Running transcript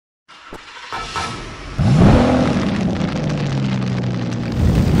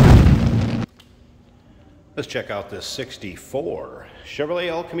Let's check out this 64 Chevrolet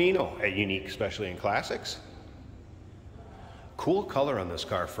El Camino at Unique Specialty and Classics. Cool color on this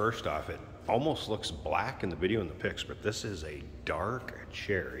car. First off, it almost looks black in the video and the pics, but this is a dark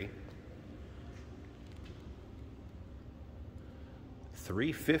cherry.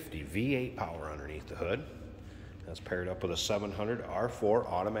 350 V8 power underneath the hood. That's paired up with a 700 R4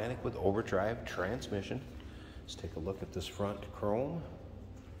 automatic with overdrive transmission. Let's take a look at this front chrome.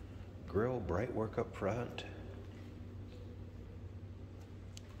 Grille, bright work up front.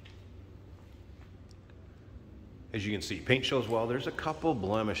 As you can see, paint shows well. There's a couple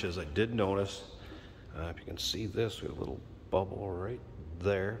blemishes I did notice. If you can see this, we have a little bubble right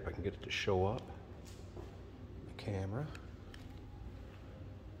there. If I can get it to show up. The camera.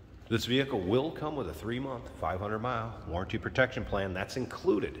 This vehicle will come with a 3-month, 500-mile warranty protection plan. That's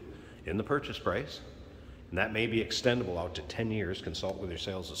included in the purchase price. And that may be extendable out to 10 years. Consult with your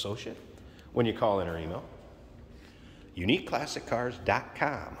sales associate when you call in or email.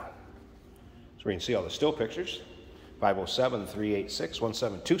 UniqueClassicCars.com. So where you can see all the still pictures.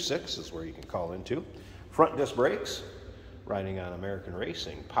 507-386-1726 is where you can call into. Front disc brakes, riding on American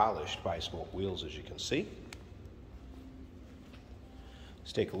Racing, polished bi-smoke wheels as you can see.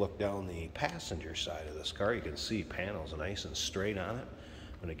 Let's take a look down the passenger side of this car. You can see panels nice and straight on it.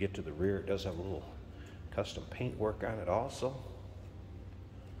 When I get to the rear, it does have a little custom paint work on it also.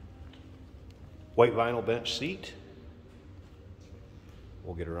 White vinyl bench seat.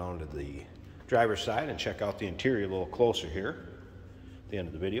 We'll get around to the driver's side and check out the interior a little closer here at the end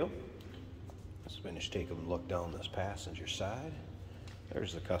of the video. Let's finish taking a look down this passenger side.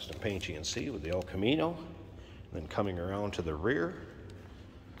 There's the custom paint you can see with the El Camino. And then coming around to the rear,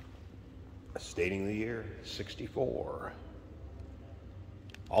 stating the year 64.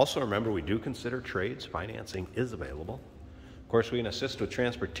 Also remember, we do consider trades. Financing is available. Of course, we can assist with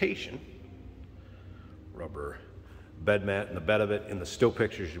transportation. Rubber bed mat in the bed of it. In the still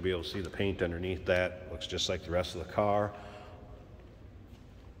pictures, you'll be able to see the paint underneath that. Looks just like the rest of the car.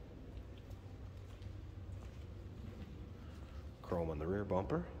 Chrome on the rear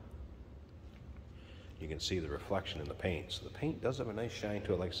bumper. You can see the reflection in the paint. So the paint does have a nice shine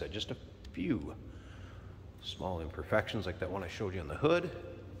to it. Like I said, just a few small imperfections like that one I showed you on the hood.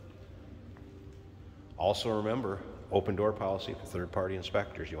 Also remember, open door policy for third-party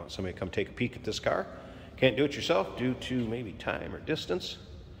inspectors. You want somebody to come take a peek at this car. Can't do it yourself due to maybe time or distance.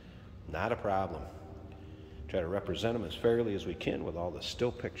 Not a problem. Try to represent them as fairly as we can with all the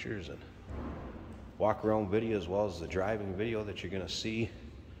still pictures and walk around video as well as the driving video that you're going to see.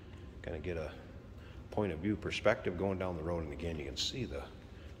 Kind of get a point of view perspective going down the road. And again, you can see the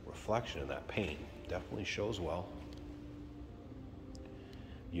reflection in that paint. Definitely shows well.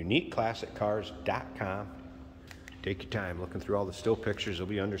 UniqueClassicCars.com. Take your time looking through all the still pictures. They'll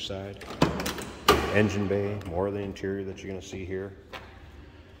be underside. Engine bay, more of the interior that you're going to see here.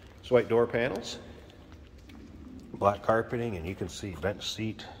 It's white door panels, black carpeting, and you can see bench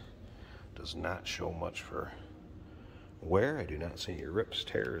seat does not show much for wear. I do not see any rips,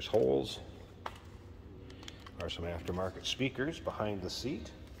 tears, holes. There are some aftermarket speakers behind the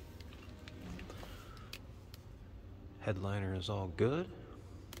seat. Headliner is all good.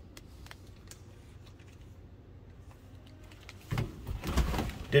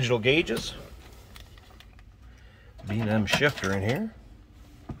 Digital gauges. B&M shifter in here.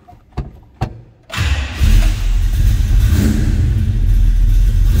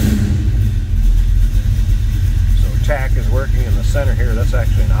 So tack is working in the center here. That's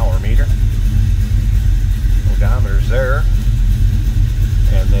actually an hour meter. Odometer's there.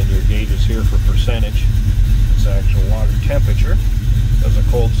 And then your gauges here for percentage. It's actual water temperature. Does a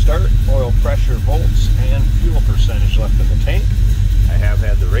cold start, oil pressure, volts, and fuel percentage left in the tank. I have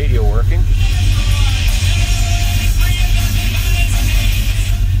had the radio working.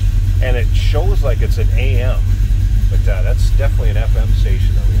 And it shows like it's an AM, but that's definitely an FM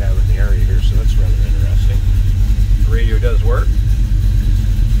station that we have in the area here, so that's rather interesting. The radio does work.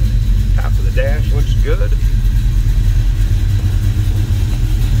 Top of the dash looks good.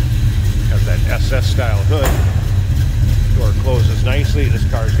 Has that SS style hood. Door closes nicely. This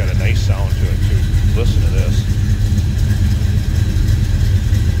car's got a nice sound to it too. Listen to this.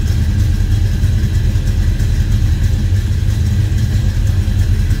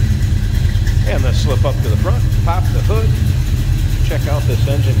 And let's slip up to the front, pop the hood, check out this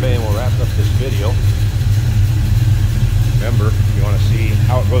engine bay, and we'll wrap up this video. Remember, if you want to see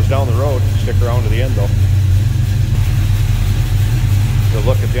how it goes down the road, stick around to the end though. We'll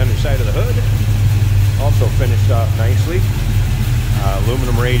look at the underside of the hood. Also finished off nicely.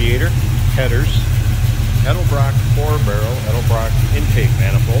 Aluminum radiator, headers, Edelbrock 4-barrel, Edelbrock intake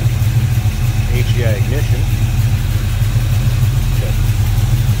manifold. HEI ignition. Got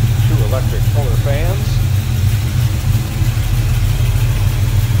 2 electric puller fans.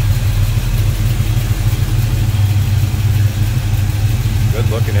 Good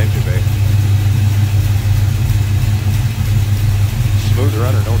looking engine bay. Smooth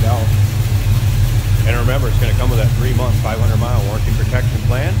runner, no doubt. And remember, it's going to come with that 3-month, 500-mile warranty protection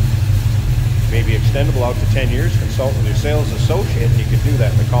plan. Maybe extendable out to 10 years. Consult with your sales associate, and you can do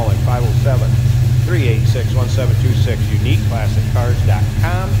that by calling 507-386-1726,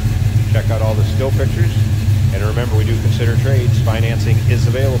 uniqueclassiccars.com. Check out all the still pictures. And remember, we do consider trades. Financing is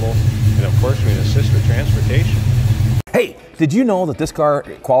available. And of course, we can assist with transportation. Hey, did you know that this car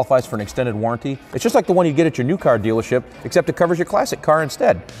qualifies for an extended warranty? It's just like the one you get at your new car dealership, except it covers your classic car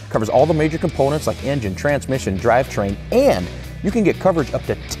instead. It covers all the major components like engine, transmission, drivetrain, and you can get coverage up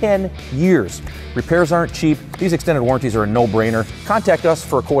to 10 years. Repairs aren't cheap. These extended warranties are a no-brainer. Contact us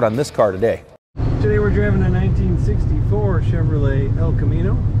for a quote on this car today. Today we're driving a 1964 Chevrolet El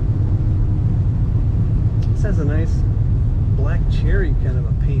Camino. This has a nice black cherry kind of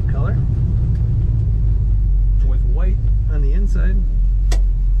a paint color with white on the inside.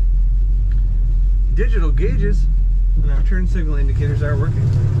 Digital gauges, and our turn signal indicators are working.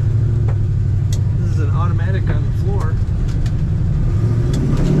 This is an automatic on the floor.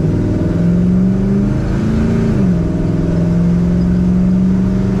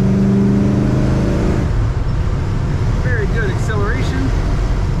 Very good acceleration.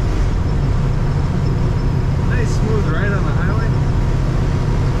 Nice smooth ride on the highway.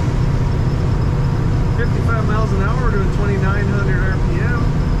 55 miles an hour, we're doing 2,900 RPM.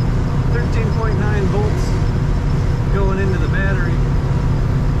 13.9 volts going into the battery.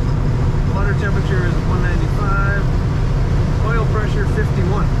 Water temperature is 195. Oil pressure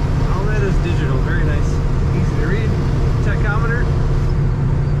 51. All that is digital. Very nice. Easy to read. Tachometer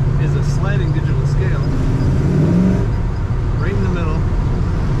is a sliding digital scale. Right in the middle.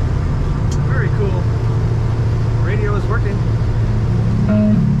 Very cool. Radio is working.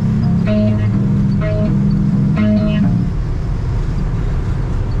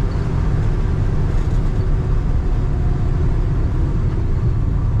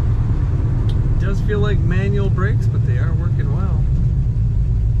 Does feel like manual brakes, but they are working well.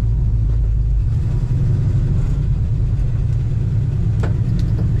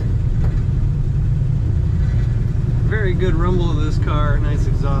 Very good rumble of this car, nice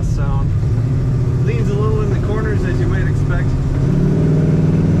exhaust sound. Leans a little in the corners as you might expect.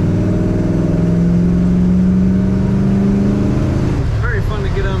 Very fun to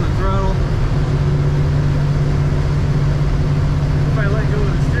get on the throttle. If I let go of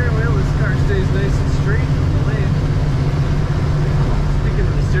the steering wheel, this car stays nice and straight in the lane. Speaking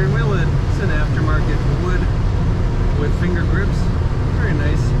of the steering wheel, it's an aftermarket wood with finger grips. Very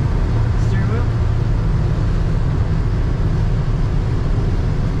nice steering wheel.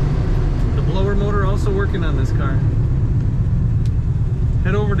 The blower motor also working on this car.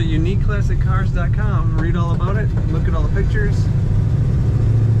 Head over to uniqueclassiccars.com and read all about it. Look at all the pictures.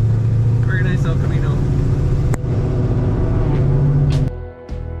 Very nice El Camino.